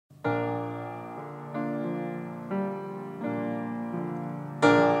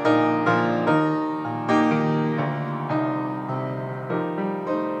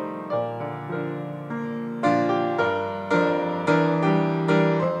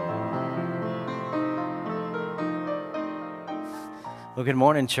Well, good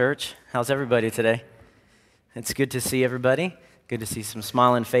morning, church. How's everybody today? It's good to see everybody. Good to see some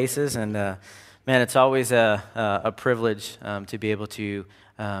smiling faces. And man, it's always a privilege to be able to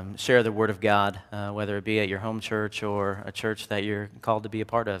share the Word of God, whether it be at your home church or a church that you're called to be a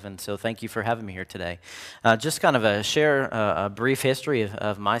part of. And so thank you for having me here today. Just kind of share a brief history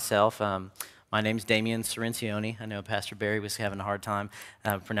of myself. My name's Damian. I know Pastor Barry was having a hard time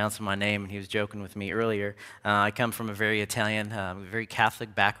pronouncing my name, and he was joking with me earlier. I come from a very Italian, very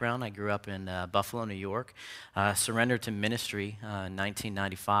Catholic background. I grew up in Buffalo, New York. Surrendered to ministry in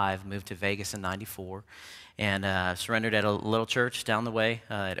 1995, moved to Vegas in 94, and surrendered at a little church down the way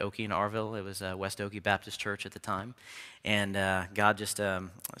at Oakey and Arville. It was West Oakey Baptist Church at the time. And God just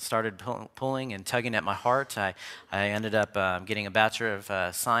started pulling and tugging at my heart. I ended up getting a Bachelor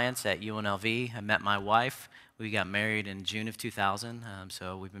of Science at UNLV. I met my wife. We got married in June of 2000.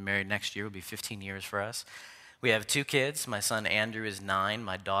 So we've been married next year. It'll be 15 years for us. We have 2 kids. My son Andrew is 9.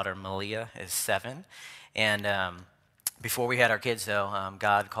 My daughter Malia is 7. And before we had our kids, though,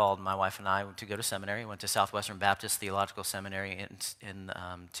 God called my wife and I to go to seminary. We went to Southwestern Baptist Theological Seminary in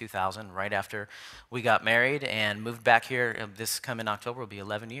 2000, right after we got married, and moved back here. This coming October will be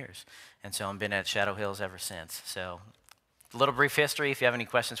 11 years. And so I've been at Shadow Hills ever since. So a little brief history. If you have any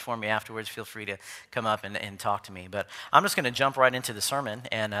questions for me afterwards, feel free to come up and talk to me. But I'm just going to jump right into the sermon,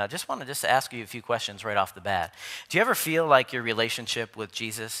 and just want to ask you a few questions right off the bat. Do you ever feel like your relationship with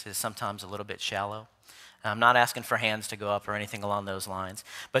Jesus is sometimes a little bit shallow? I'm not asking for hands to go up or anything along those lines.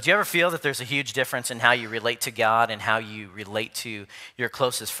 But do you ever feel that there's a huge difference in how you relate to God and how you relate to your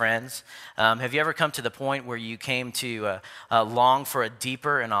closest friends? Have you ever come to the point where you came to long for a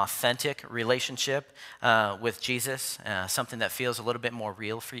deeper and authentic relationship with Jesus, something that feels a little bit more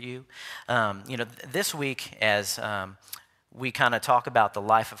real for you? This week as we kind of talk about the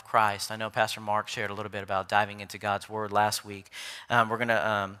life of Christ. I know Pastor Mark shared a little bit about diving into God's Word last week. We're going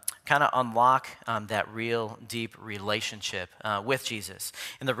to kind of unlock that real deep relationship with Jesus.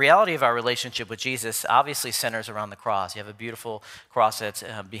 And the reality of our relationship with Jesus obviously centers around the cross. You have a beautiful cross that's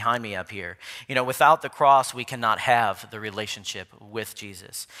behind me up here. Without the cross, we cannot have the relationship with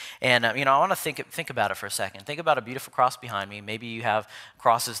Jesus. And, I want to think about it for a second. Think about a beautiful cross behind me. Maybe you have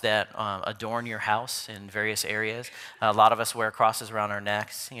crosses that adorn your house in various areas. A lot of us wear crosses around our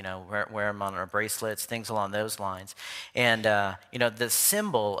necks, wear them on our bracelets, things along those lines. And, the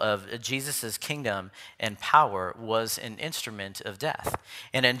symbol of Jesus' kingdom and power was an instrument of death.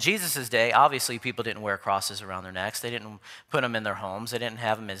 And in Jesus' day, obviously people didn't wear crosses around their necks. They didn't put them in their homes. They didn't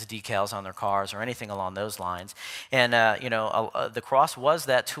have them as decals on their cars or anything along those lines. And, the cross was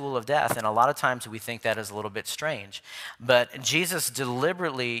that tool of death. And a lot of times we think that is a little bit strange. But Jesus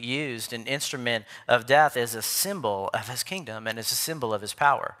deliberately used an instrument of death as a symbol of his kingdom and as a symbol of his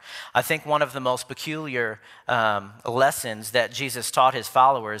power. I think one of the most peculiar lessons that Jesus taught his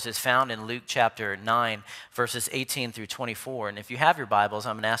followers is found in Luke chapter 9, verses 18 through 24. And if you have your Bibles,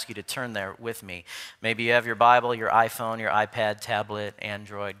 I'm going to ask you to turn there with me. Maybe you have your Bible, your iPhone, your iPad, tablet,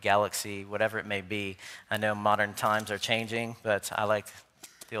 Android, Galaxy, whatever it may be. I know modern times are changing, but I like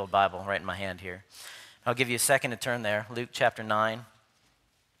the old Bible right in my hand here. I'll give you a second to turn there. Luke chapter 9,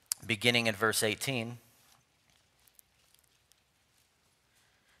 beginning at verse 18.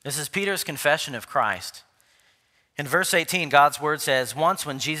 This is Peter's confession of Christ. In verse 18, God's word says, "Once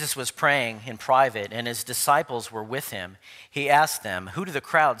when Jesus was praying in private and his disciples were with him, he asked them, 'Who do the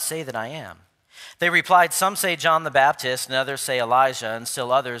crowd say that I am?' They replied, 'Some say John the Baptist, and others say Elijah, and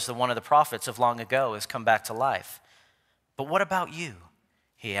still others that one of the prophets of long ago has come back to life.' 'But what about you?'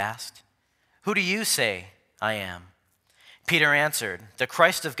 he asked. 'Who do you say I am?' Peter answered, 'The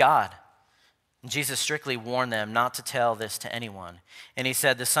Christ of God.' Jesus strictly warned them not to tell this to anyone. And he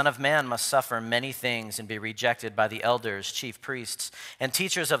said, 'The Son of Man must suffer many things and be rejected by the elders, chief priests, and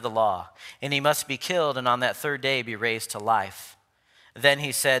teachers of the law. And he must be killed and on that 3rd day be raised to life.' Then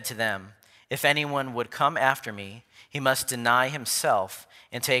he said to them, 'If anyone would come after me, he must deny himself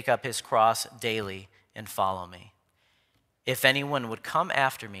and take up his cross daily and follow me.' If anyone would come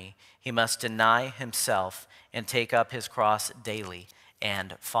after me, he must deny himself and take up his cross daily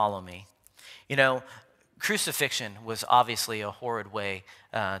and follow me." Crucifixion was obviously a horrid way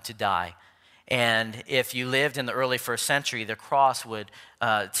to die. And if you lived in the early 1st century, the cross would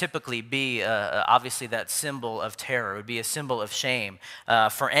typically be obviously that symbol of terror. It would be a symbol of shame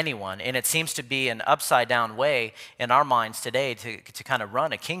for anyone. And it seems to be an upside down way in our minds today to kind of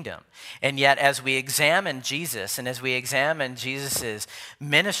run a kingdom. And yet as we examine Jesus and as we examine Jesus's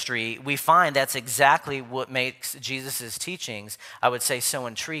ministry, we find that's exactly what makes Jesus's teachings, I would say, so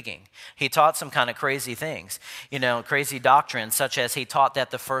intriguing. He taught some kind of crazy things, crazy doctrines, such as he taught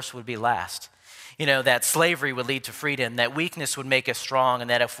that the first would be last. that slavery would lead to freedom, that weakness would make us strong, and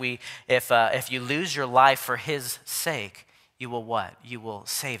that if you lose your life for his sake, you will what? You will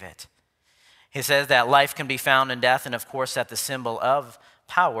save it. He says that life can be found in death, and of course that the symbol of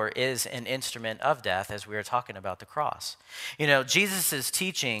power is an instrument of death, as we were talking about the cross. Jesus'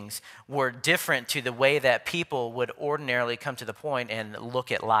 teachings were different to the way that people would ordinarily come to the point and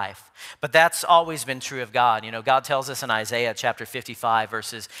look at life. But that's always been true of God. God tells us in Isaiah chapter 55,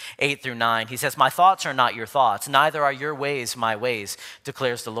 verses 8 through 9, he says, "My thoughts are not your thoughts, neither are your ways my ways,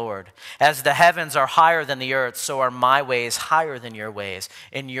 declares the Lord. As the heavens are higher than the earth, so are my ways higher than your ways,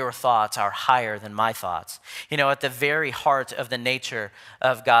 and your thoughts are higher than my thoughts." At the very heart of the nature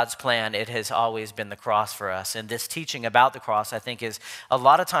of God's plan, it has always been the cross for us. And this teaching about the cross, I think, is a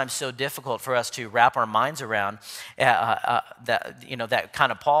lot of times so difficult for us to wrap our minds around. That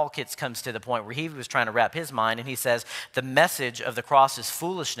kind of Paul comes to the point where he was trying to wrap his mind, and he says the message of the cross is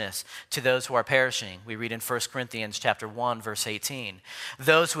foolishness to those who are perishing. We read in 1 Corinthians chapter 1, verse 18.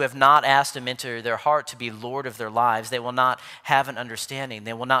 "Those who have not asked him into their heart to be Lord of their lives, they will not have an understanding.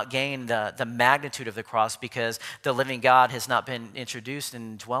 They will not gain the magnitude of the cross, because the living God has not been introduced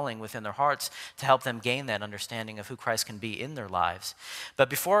and dwelling within their hearts to help them gain that understanding of who Christ can be in their lives." But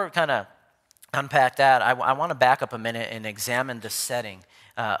before we kind of unpack that, I want to back up a minute and examine the setting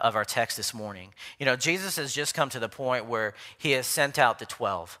of our text this morning. Jesus has just come to the point where he has sent out the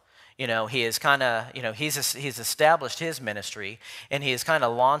 12. He is kind of, he's established his ministry, and he is kind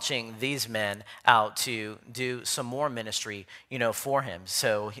of launching these men out to do some more ministry, for him.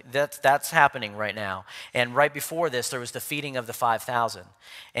 So that's happening right now. And right before this, there was the feeding of the 5,000.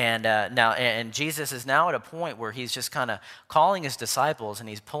 And Jesus is now at a point where he's just kind of calling his disciples, and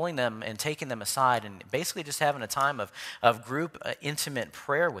he's pulling them and taking them aside, and basically just having a time of group intimate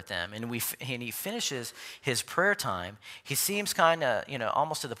prayer with them. And he finishes his prayer time. He seems kind of,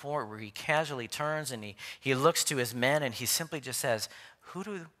 almost to the point where he casually turns and he looks to his men, and he simply just says, who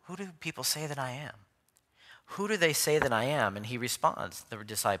do people say that I am? Who do they say that I am? And he responds, the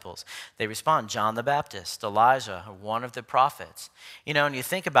disciples, they respond, John the Baptist, Elijah, one of the prophets. And you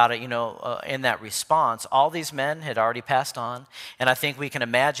think about it, in that response, all these men had already passed on. And I think we can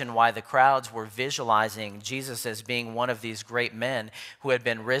imagine why the crowds were visualizing Jesus as being one of these great men who had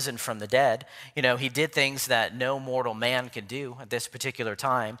been risen from the dead. He did things that no mortal man could do at this particular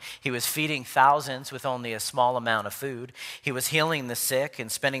time. He was feeding thousands with only a small amount of food. He was healing the sick and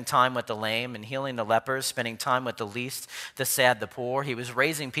spending time with the lame, and healing the lepers, spending time with the least, the sad, the poor. He was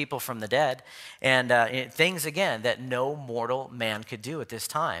raising people from the dead, and things, again, that no mortal man could do at this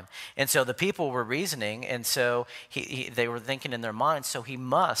time. And so the people were reasoning, and so they were thinking in their minds, so he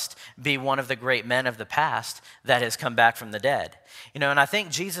must be one of the great men of the past that has come back from the dead. And I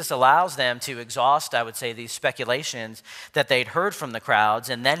think Jesus allows them to exhaust, I would say, these speculations that they'd heard from the crowds,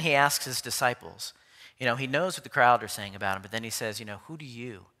 and then he asks his disciples. He knows what the crowd are saying about him, but then he says, who do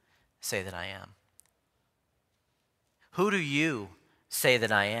you say that I am? Who do you say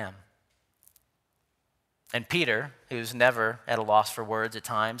that I am? And Peter, who's never at a loss for words at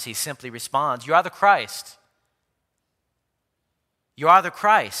times, he simply responds, you are the Christ. You are the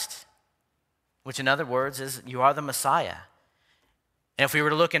Christ, which in other words is you are the Messiah. And if we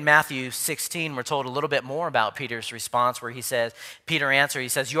were to look in Matthew 16, we're told a little bit more about Peter's response, where he says, Peter answered, he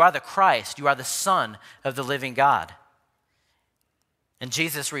says, you are the Christ, you are the Son of the living God. And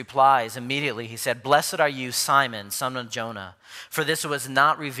Jesus replies immediately, he said, blessed are you, Simon, son of Jonah, for this was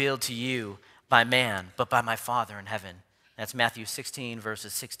not revealed to you by man, but by my Father in heaven. That's Matthew 16,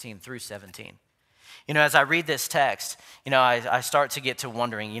 verses 16 through 17. As I read this text, I start to get to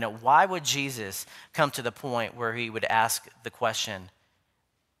wondering, why would Jesus come to the point where he would ask the question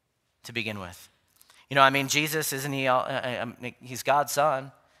to begin with? Jesus, isn't he, he's God's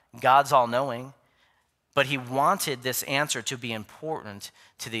son, God's all-knowing. But he wanted this answer to be important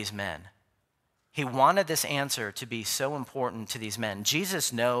to these men. He wanted this answer to be so important to these men.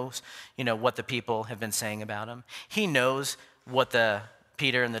 Jesus knows, what the people have been saying about him. He knows what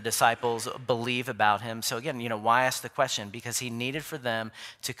Peter and the disciples believe about him. So again, why ask the question? Because he needed for them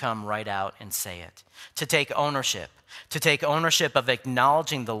to come right out and say it. To take ownership of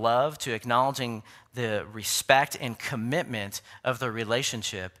acknowledging the love, to acknowledging the respect and commitment of the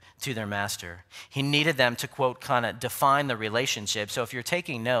relationship to their master. He needed them to, quote, kind of define the relationship. So if you're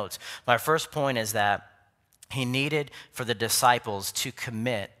taking notes, my first point is that he needed for the disciples to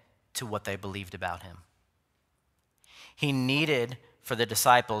commit to what they believed about him. He needed for the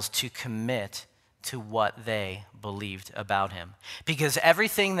disciples to commit to what they believed about him. Because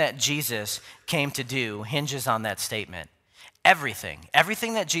everything that Jesus came to do hinges on that statement. Everything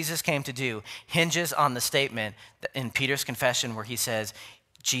that Jesus came to do hinges on the statement in Peter's confession where he says,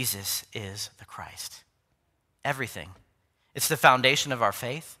 Jesus is the Christ. Everything. It's the foundation of our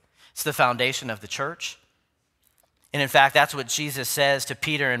faith. It's the foundation of the church. And in fact, that's what Jesus says to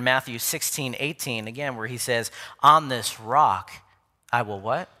Peter in Matthew 16:18, again, where he says, on this rock, I will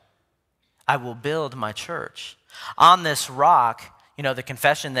what? I will build my church. On this rock, the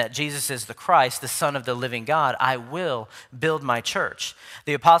confession that Jesus is the Christ, the Son of the living God, I will build my church.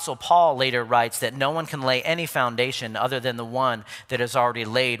 The Apostle Paul later writes that no one can lay any foundation other than the one that is already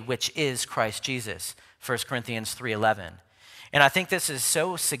laid, which is Christ Jesus, 1 Corinthians 3:11. And I think this is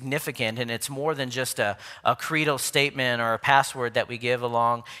so significant, and it's more than just a creedal statement or a password that we give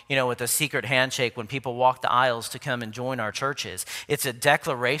along, with a secret handshake when people walk the aisles to come and join our churches. It's a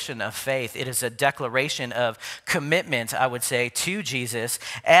declaration of faith. It is a declaration of commitment, I would say, to Jesus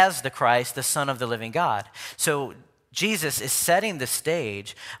as the Christ, the Son of the living God. So Jesus is setting the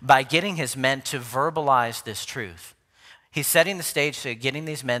stage by getting his men to verbalize this truth. He's setting the stage to getting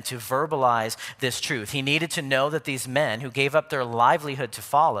these men to verbalize this truth. He needed to know that these men who gave up their livelihood to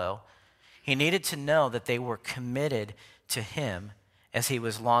follow, he needed to know that they were committed to him as he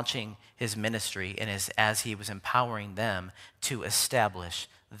was launching his ministry and as he was empowering them to establish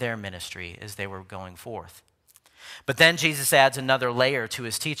their ministry as they were going forth. But then Jesus adds another layer to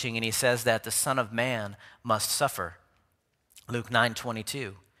his teaching, and he says that the Son of Man must suffer. Luke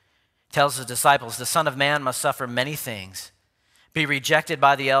 9:22. Tells his disciples, the Son of Man must suffer many things, be rejected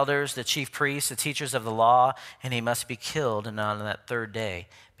by the elders, the chief priests, the teachers of the law, and he must be killed, and on that third day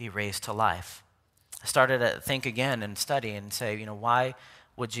be raised to life. I started to think again and study and say, why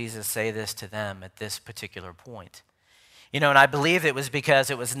would Jesus say this to them at this particular point? And I believe it was because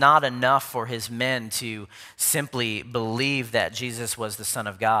it was not enough for his men to simply believe that Jesus was the Son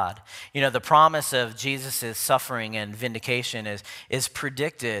of God. The promise of Jesus' suffering and vindication is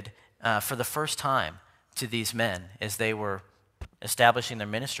predicted for the first time to these men as they were establishing their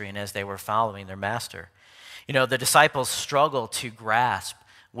ministry and as they were following their master. The disciples struggle to grasp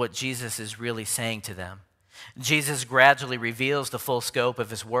what Jesus is really saying to them. Jesus gradually reveals the full scope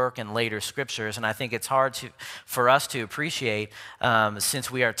of his work in later scriptures, and I think it's hard for us to appreciate since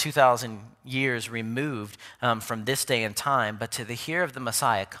we are 2,000 years removed from this day and time, but to hear of the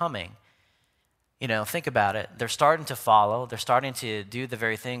Messiah coming, think about it. They're starting to follow. They're starting to do the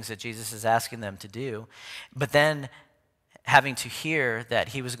very things that Jesus is asking them to do. But then having to hear that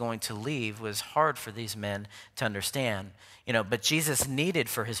he was going to leave was hard for these men to understand. But Jesus needed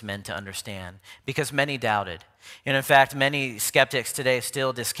for his men to understand because many doubted. And in fact, many skeptics today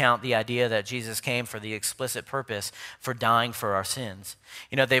still discount the idea that Jesus came for the explicit purpose for dying for our sins.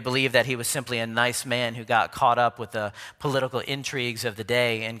 They believe that he was simply a nice man who got caught up with the political intrigues of the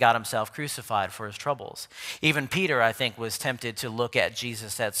day and got himself crucified for his troubles. Even Peter, I think, was tempted to look at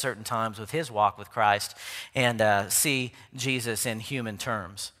Jesus at certain times with his walk with Christ and see Jesus in human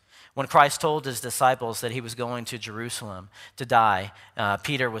terms. When Christ told his disciples that he was going to Jerusalem to die,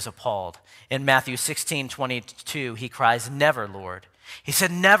 Peter was appalled. In Matthew 16:22, he cries, "Never, Lord." He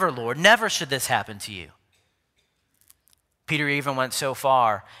said, "Never, Lord, never should this happen to you." Peter even went so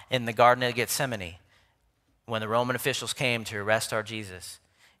far in the Garden of Gethsemane when the Roman officials came to arrest our Jesus.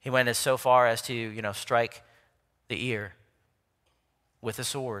 He went as so far as to, strike the ear with a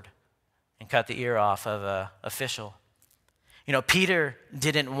sword and cut the ear off of an official. Peter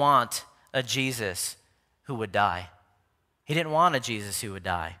didn't want a Jesus who would die. He didn't want a Jesus who would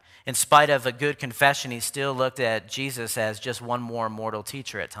die. In spite of a good confession, he still looked at Jesus as just one more mortal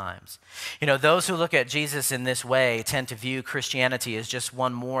teacher at times. Those who look at Jesus in this way tend to view Christianity as just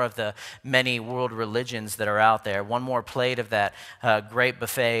one more of the many world religions that are out there, one more plate of that great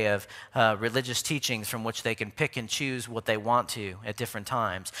buffet of religious teachings from which they can pick and choose what they want to at different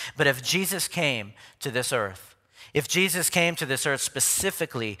times. But if Jesus came to this earth, if Jesus came to this earth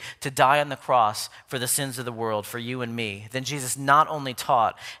specifically to die on the cross for the sins of the world, for you and me, then Jesus not only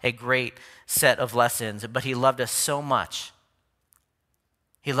taught a great set of lessons, but he loved us so much.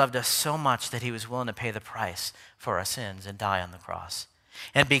 He loved us so much that he was willing to pay the price for our sins and die on the cross.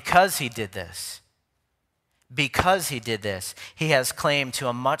 And because he did this, he has claim to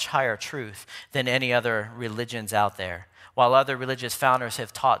a much higher truth than any other religions out there. While other religious founders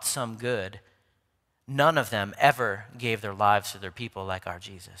have taught some good, none of them ever gave their lives for their people like our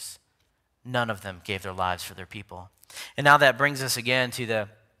Jesus. None of them gave their lives for their people. And now that brings us again to the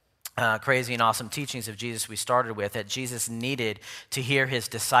crazy and awesome teachings of Jesus we started with, that Jesus needed to hear his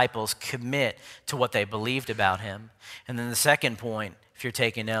disciples commit to what they believed about him. And then the second point, if you're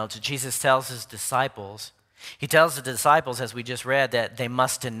taking notes, Jesus tells his disciples, as we just read, that they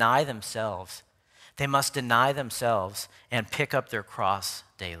must deny themselves. They must deny themselves and pick up their cross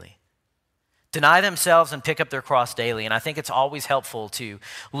daily. Deny themselves and pick up their cross daily. And I think it's always helpful to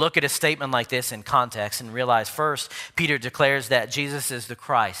look at a statement like this in context and realize first, Peter declares that Jesus is the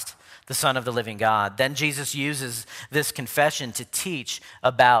Christ, the Son of the living God. Then Jesus uses this confession to teach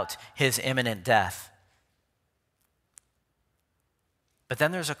about his imminent death. But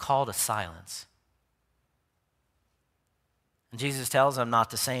then there's a call to silence. And Jesus tells them not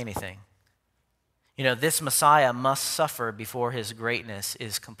to say anything. You know, this Messiah must suffer before his greatness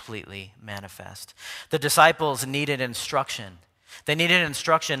is completely manifest. The disciples needed instruction. They needed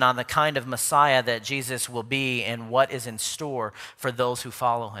instruction on the kind of Messiah that Jesus will be and what is in store for those who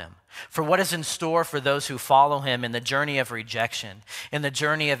follow him. For what is in store for those who follow him in the journey of rejection, in the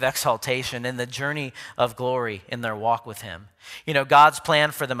journey of exaltation, in the journey of glory in their walk with him. You know, God's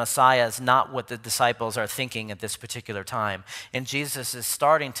plan for the Messiah is not what the disciples are thinking at this particular time. And Jesus is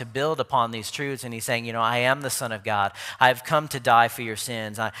starting to build upon these truths, and he's saying, you know, I am the Son of God. I have come to die for your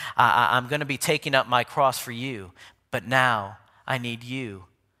sins. I'm going to be taking up my cross for you. But now I need you.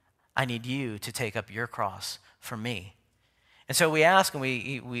 I need you to take up your cross for me. And so we ask, and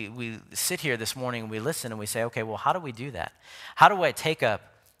we sit here this morning and we listen and we say, okay, well, how do we do that? How do I take up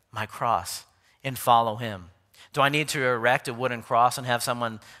my cross and follow him? Do I need to erect a wooden cross and have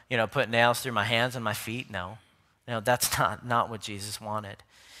someone, you know, put nails through my hands and my feet? No, that's not what Jesus wanted.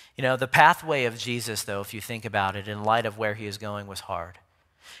 You know, the pathway of Jesus, though, if you think about it, in light of where he is going, was hard.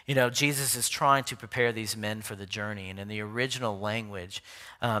 You know, Jesus is trying to prepare these men for the journey. And in the original language,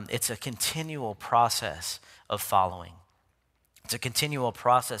 it's a continual process of following. It's a continual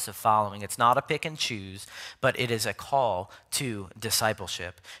process of following. It's not a pick and choose, but it is a call to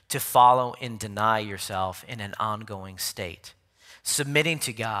discipleship, to follow and deny yourself in an ongoing state. Submitting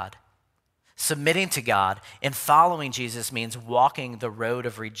to God and following Jesus means walking the road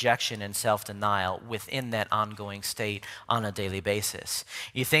of rejection and self-denial within that ongoing state on a daily basis.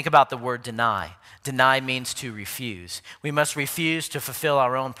 You think about the word deny. Deny means to refuse. We must refuse to fulfill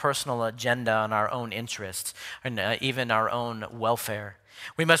our own personal agenda and our own interests, and even our own welfare.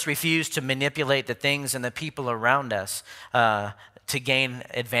 We must refuse to manipulate the things and the people around us to gain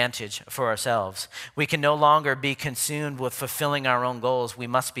advantage for ourselves. We can no longer be consumed with fulfilling our own goals. We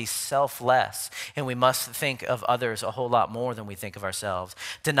must be selfless, and we must think of others a whole lot more than we think of ourselves,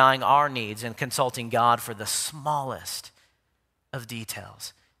 denying our needs and consulting God for the smallest of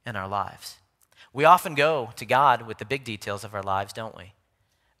details in our lives. We often go to God with the big details of our lives, don't we?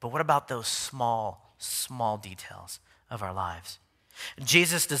 But what about those small details of our lives?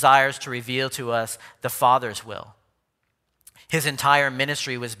 Jesus desires to reveal to us the Father's will. His entire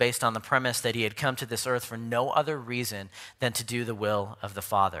ministry was based on the premise that he had come to this earth for no other reason than to do the will of the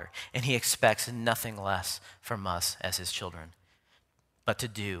Father. And he expects nothing less from us as his children, but to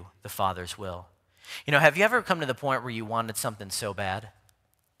do the Father's will. You know, have you ever come to the point where you wanted something so bad?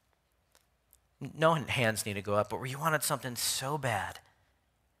 No hands need to go up, but where you wanted something so bad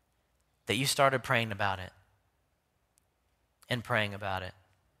that you started praying about it and praying about it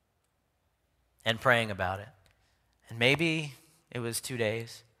and praying about it. And maybe it was 2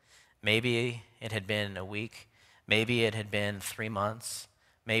 days. Maybe it had been a week. Maybe it had been 3 months.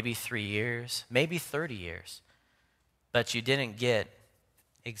 Maybe 3 years. Maybe 30 years. But you didn't get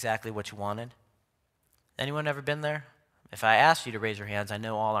exactly what you wanted. Anyone ever been there? If I asked you to raise your hands, I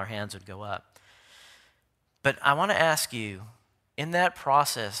know all our hands would go up. But I want to ask you, in that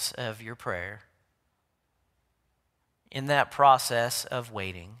process of your prayer, in that process of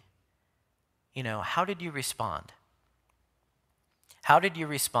waiting, you know, how did you respond? How did you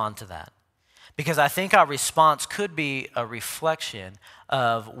respond to that? Because I think our response could be a reflection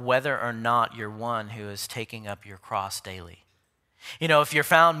of whether or not you're one who is taking up your cross daily. You know, if you're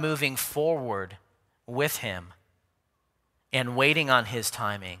found moving forward with him and waiting on his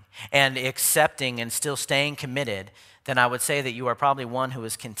timing and accepting and still staying committed, then I would say that you are probably one who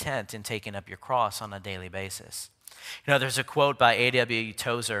is content in taking up your cross on a daily basis. You know, there's a quote by A.W.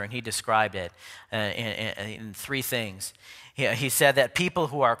 Tozer, and he described it in 3 things. He said that people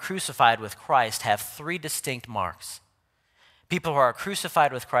who are crucified with Christ have 3 distinct marks. People who are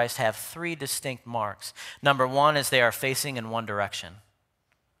crucified with Christ have 3 distinct marks. Number 1 is they are facing in one direction.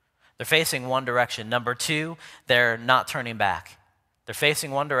 They're facing one direction. Number 2, they're not turning back. They're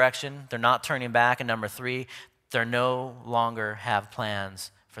facing one direction, they're not turning back. And number 3, they no longer have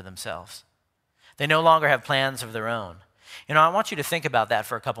plans for themselves. They no longer have plans of their own. You know, I want you to think about that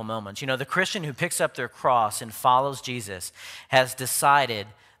for a couple moments. You know, the Christian who picks up their cross and follows Jesus has decided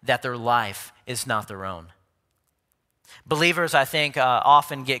that their life is not their own. Believers, I think,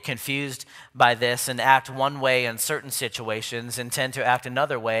 often get confused by this and act one way in certain situations and tend to act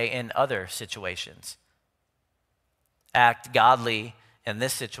another way in other situations. Act godly in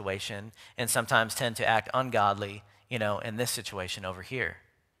this situation and sometimes tend to act ungodly, in this situation over here.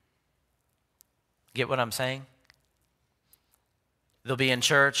 Get what I'm saying? They'll be in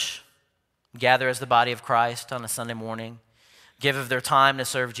church, gather as the body of Christ on a Sunday morning, give of their time to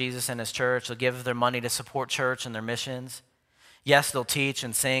serve Jesus and his church. They'll give of their money to support church and their missions. Yes, they'll teach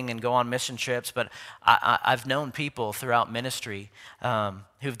and sing and go on mission trips, but I've known people throughout ministry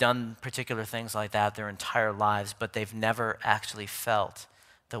who've done particular things like that their entire lives, but they've never actually felt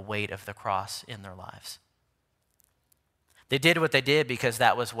the weight of the cross in their lives. They did what they did because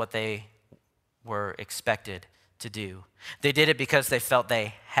that was what they were expected to do. They did it because they felt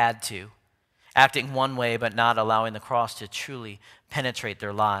they had to, acting one way but not allowing the cross to truly penetrate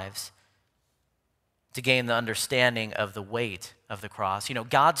their lives, to gain the understanding of the weight of the cross.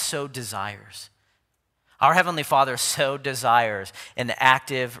 God so desires, our Heavenly Father so desires an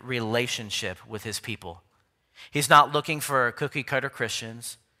active relationship with his people. He's not looking for cookie cutter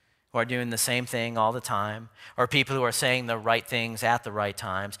Christians who are doing the same thing all the time, or people who are saying the right things at the right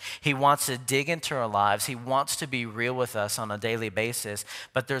times. He wants to dig into our lives. He wants to be real with us on a daily basis,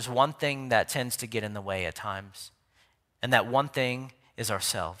 but there's one thing that tends to get in the way at times, and that one thing is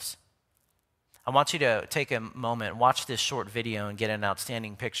ourselves. I want you to take a moment, watch this short video, and get an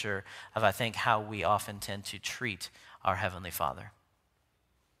outstanding picture of, I think, how we often tend to treat our Heavenly Father.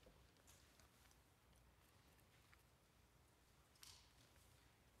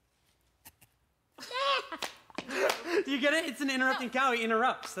 You get it? It's an interrupting cow. He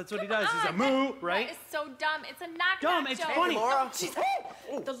interrupts. That's what he does. He's a moo, right? That is so dumb. It's a knock-knock Dumb. It's joke. funny. Laura.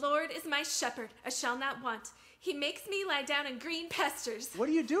 The Lord is my shepherd. I shall not want. He makes me lie down in green pastures. What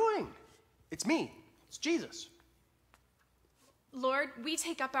are you doing? It's me. It's Jesus. Lord, we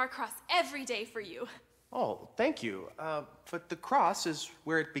take up our cross every day for you. Oh, thank you. But the cross is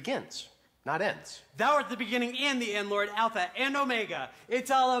where it begins, not ends. Thou art the beginning and the end, Lord, Alpha and Omega. It's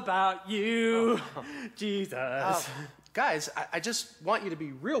all about you, Jesus. Guys, I just want you to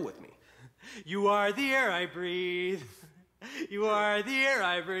be real with me. You are the air I breathe. You are the air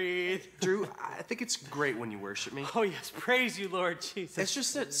I breathe. Drew, I think it's great when you worship me. Oh, yes. Praise you, Lord Jesus. It's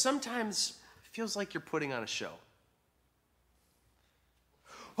just that sometimes it feels like you're putting on a show.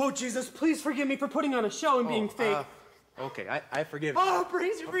 Oh, Jesus, please forgive me for putting on a show and being fake. Okay, I forgive you. Oh,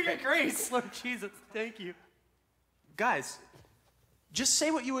 praise you for your grace, Lord Jesus. Thank you. Guys, just say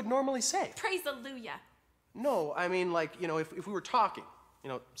what you would normally say. Praise Alleluia. No, I mean, like, if we were talking,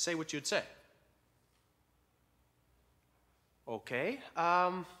 say what you'd say. Okay,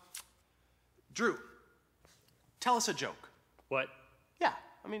 Drew, tell us a joke. What? Yeah,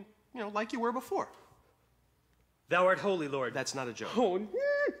 I mean, like you were before. Thou art holy, Lord. That's not a joke. Oh,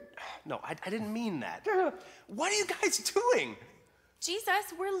 No, I didn't mean that. What are you guys doing?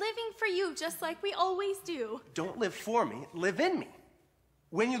 Jesus, we're living for you just like we always do. Don't live for me, live in me.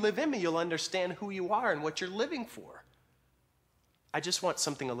 When you live in me, you'll understand who you are and what you're living for. I just want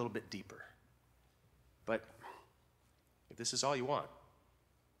something a little bit deeper. But if this is all you want.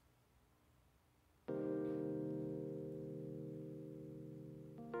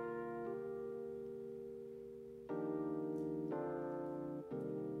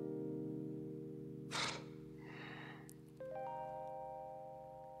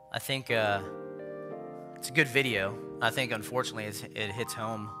 I think it's a good video. I think, unfortunately, it hits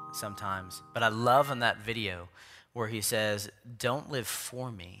home sometimes. But I love in that video where he says, don't live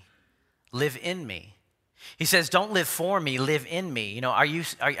for me, live in me. He says, don't live for me, live in me. Are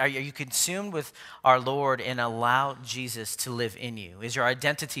you consumed with our Lord and allow Jesus to live in you? Is your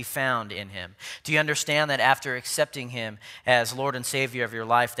identity found in him? Do you understand that after accepting him as Lord and Savior of your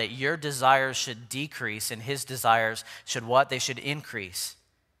life, that your desires should decrease and his desires should what? They should increase.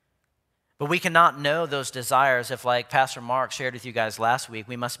 But we cannot know those desires if, like Pastor Mark shared with you guys last week,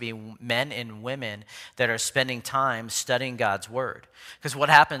 we must be men and women that are spending time studying God's word. Because what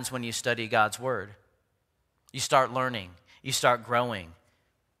happens when you study God's word? You start learning. You start growing.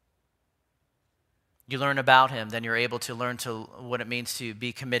 You learn about him, then you're able to learn to what it means to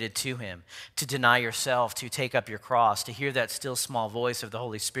be committed to him, to deny yourself, to take up your cross, to hear that still small voice of the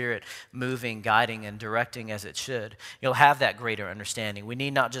Holy Spirit moving, guiding, and directing as it should. You'll have that greater understanding. We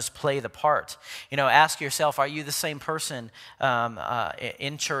need not just play the part. Ask yourself, are you the same person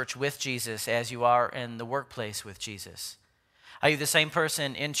in church with Jesus as you are in the workplace with Jesus? Are you the same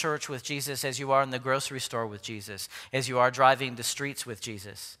person in church with Jesus as you are in the grocery store with Jesus, as you are driving the streets with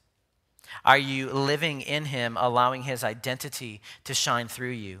Jesus? Are you living in him, allowing his identity to shine through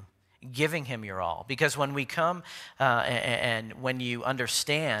you, giving him your all? Because when we come and when you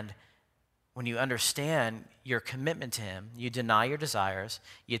understand your commitment to him, you deny your desires,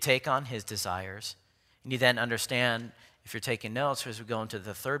 you take on his desires, and you then understand if you're taking notes as we go into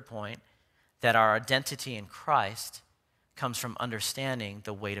the third point, that our identity in Christ comes from understanding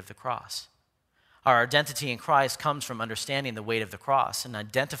the weight of the cross. Our identity in Christ comes from understanding the weight of the cross and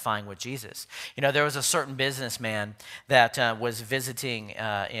identifying with Jesus. You know, there was a certain businessman that was visiting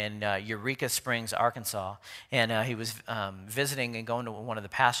in Eureka Springs, Arkansas, and he was visiting and going to one of the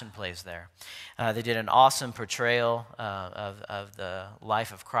Passion plays there. They did an awesome portrayal of the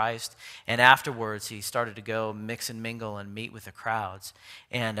life of Christ, and afterwards he started to go mix and mingle and meet with the crowds,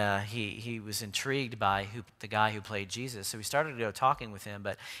 and he was intrigued by the guy who played Jesus, so he started to go talking with him,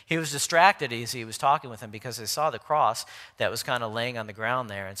 but he was distracted as he was talking with him because he saw the cross that was kind of laying on the ground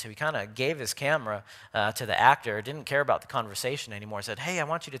there. And so he kind of gave his camera to the actor, didn't care about the conversation anymore, said, "Hey, I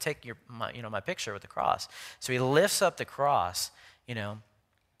want you to take my picture with the cross." So he lifts up the cross,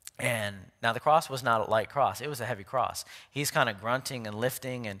 and now the cross was not a light cross. It was a heavy cross. He's kind of grunting and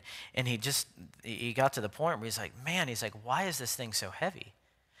lifting, and he got to the point where he's like, why is this thing so heavy?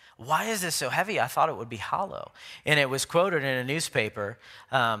 Why is this so heavy? I thought it would be hollow. And it was quoted in a newspaper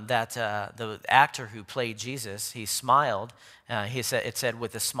that the actor who played Jesus, he smiled. It said,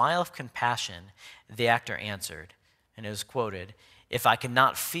 with a smile of compassion, the actor answered, and it was quoted, "If I could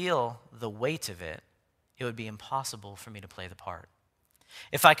not feel the weight of it, it would be impossible for me to play the part.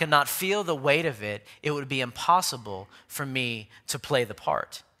 If I could not feel the weight of it, it would be impossible for me to play the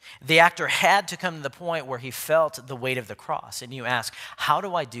part." The actor had to come to the point where he felt the weight of the cross. And you ask, how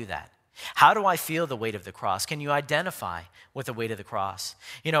do I do that? How do I feel the weight of the cross? Can you identify with the weight of the cross?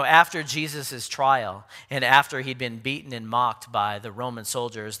 After Jesus' trial and after he'd been beaten and mocked by the Roman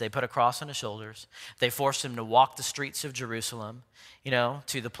soldiers, they put a cross on his shoulders. They forced him to walk the streets of Jerusalem,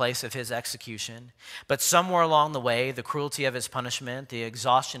 to the place of his execution. But somewhere along the way, the cruelty of his punishment, the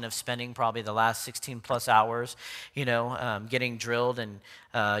exhaustion of spending probably the last 16 plus hours, getting drilled and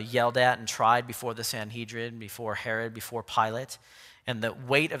yelled at and tried before the Sanhedrin, before Herod, before Pilate, and the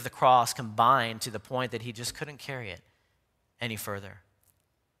weight of the cross combined to the point that he just couldn't carry it any further.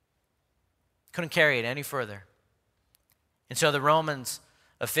 Couldn't carry it any further. And so the Romans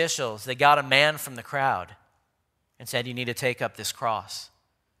officials, they got a man from the crowd and said, "You need to take up this cross."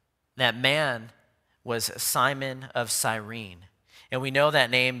 That man was Simon of Cyrene. And we know that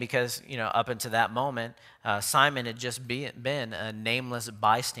name because, up until that moment, Simon had just been a nameless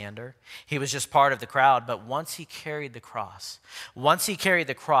bystander. He was just part of the crowd. But once he carried the cross,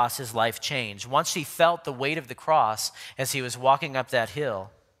 his life changed. Once he felt the weight of the cross as he was walking up that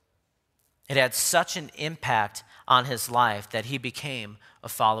hill, it had such an impact on his life that he became a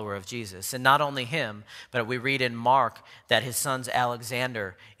follower of Jesus. And not only him, but we read in Mark that his sons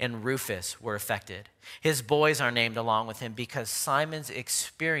Alexander and Rufus were affected. His boys are named along with him because Simon's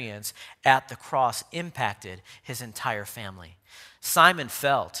experience at the cross impacted his entire family. Simon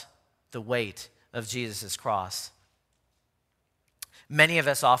felt the weight of Jesus' cross. Many of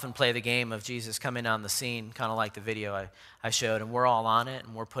us often play the game of Jesus coming on the scene, kind of like the video I showed, and we're all on it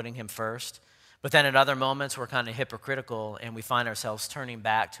and we're putting him first. But then at other moments, we're kind of hypocritical and we find ourselves turning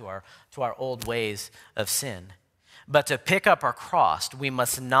back to our old ways of sin. But to pick up our cross, we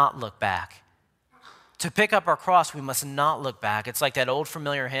must not look back. To pick up our cross, we must not look back. It's like that old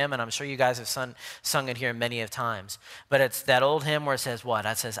familiar hymn, and I'm sure you guys have sung it here many of times. But it's that old hymn where it says what?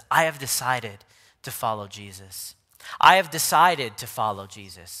 It says, "I have decided to follow Jesus. I have decided to follow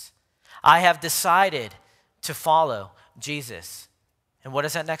Jesus. I have decided to follow Jesus." And what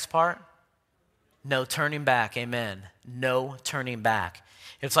is that next part? No turning back, amen. No turning back.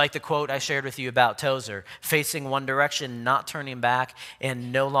 It's like the quote I shared with you about Tozer, facing one direction, not turning back,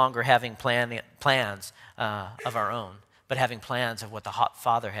 and no longer having plans of our own, but having plans of what the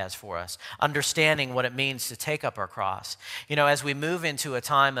Father has for us, understanding what it means to take up our cross. As we move into a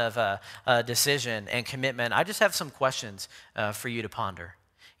time of decision and commitment, I just have some questions for you to ponder.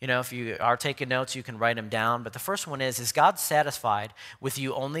 If you are taking notes, you can write them down. But the first one is God satisfied with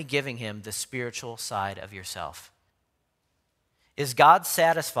you only giving him the spiritual side of yourself? Is God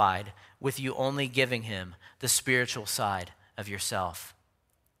satisfied with you only giving him the spiritual side of yourself?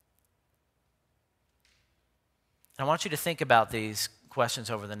 And I want you to think about these questions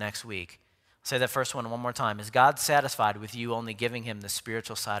over the next week. I'll say that first one more time. Is God satisfied with you only giving him the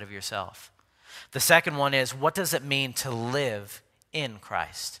spiritual side of yourself? The second one is, what does it mean to live in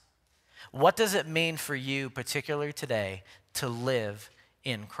Christ? What does it mean for you, particularly today, to live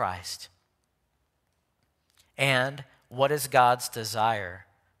in Christ? And what is God's desire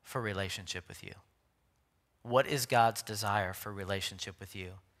for relationship with you? What is God's desire for relationship with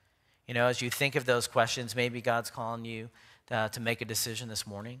you? As you think of those questions, maybe God's calling you to make a decision this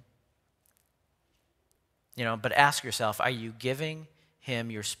morning. But ask yourself, are you giving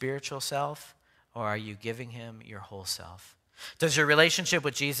him your spiritual self, or are you giving him your whole self? Does your relationship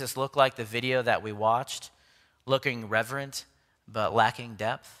with Jesus look like the video that we watched, looking reverent but lacking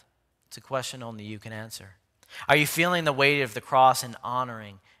depth? It's a question only you can answer. Are you feeling the weight of the cross and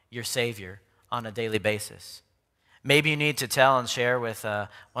honoring your Savior on a daily basis? Maybe you need to tell and share with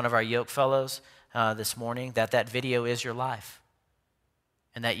one of our yoke fellows this morning that that video is your life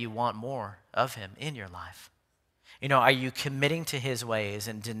and that you want more of him in your life. You know, are you committing to his ways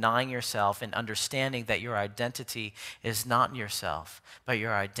and denying yourself and understanding that your identity is not in yourself, but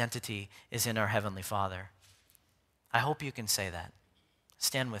your identity is in our Heavenly Father? I hope you can say that.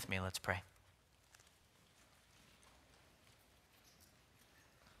 Stand with me, let's pray.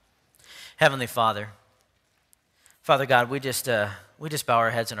 Heavenly Father, Father God, we just bow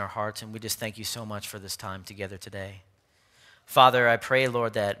our heads in our hearts and we just thank you so much for this time together today. Father, I pray,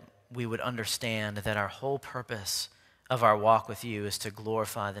 Lord, that we would understand that our whole purpose of our walk with you is to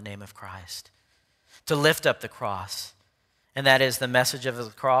glorify the name of Christ, to lift up the cross. And that is the message of the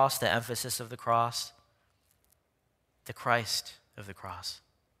cross, the emphasis of the cross, the Christ of the cross.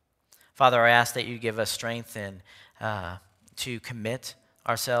 Father, I ask that you give us strength and to commit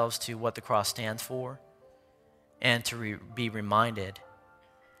ourselves to what the cross stands for and to be reminded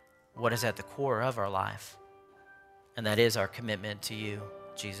what is at the core of our life. And that is our commitment to you,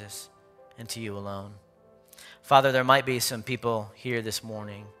 Jesus, and to you alone. Father, there might be some people here this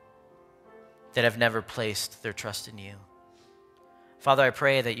morning that have never placed their trust in you. Father, I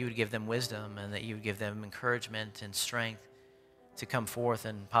pray that you would give them wisdom and that you would give them encouragement and strength to come forth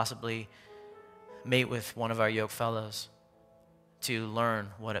and possibly meet with one of our yoke fellows to learn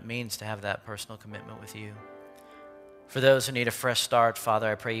what it means to have that personal commitment with you. For those who need a fresh start,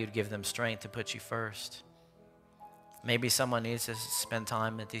 Father, I pray you'd give them strength to put you first. Maybe someone needs to spend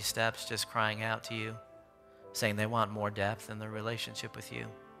time at these steps just crying out to you, saying they want more depth in their relationship with you.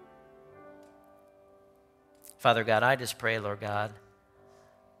 Father God, I just pray, Lord God,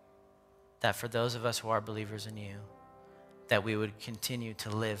 that for those of us who are believers in you, that we would continue to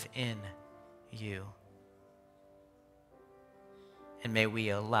live in you. And may we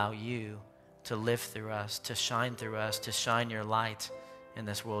allow you to live through us, to shine your light in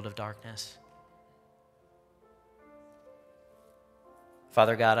this world of darkness.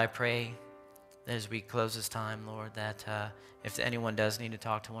 Father God, I pray that as we close this time, Lord, that if anyone does need to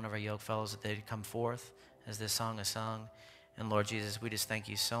talk to one of our yoke fellows, that they'd come forth as this song is sung. And Lord Jesus, we just thank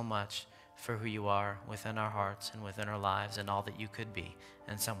you so much for who you are within our hearts and within our lives and all that you could be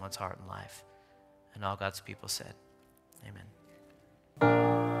in someone's heart and life. And all God's people said,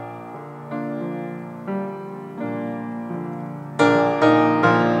 amen.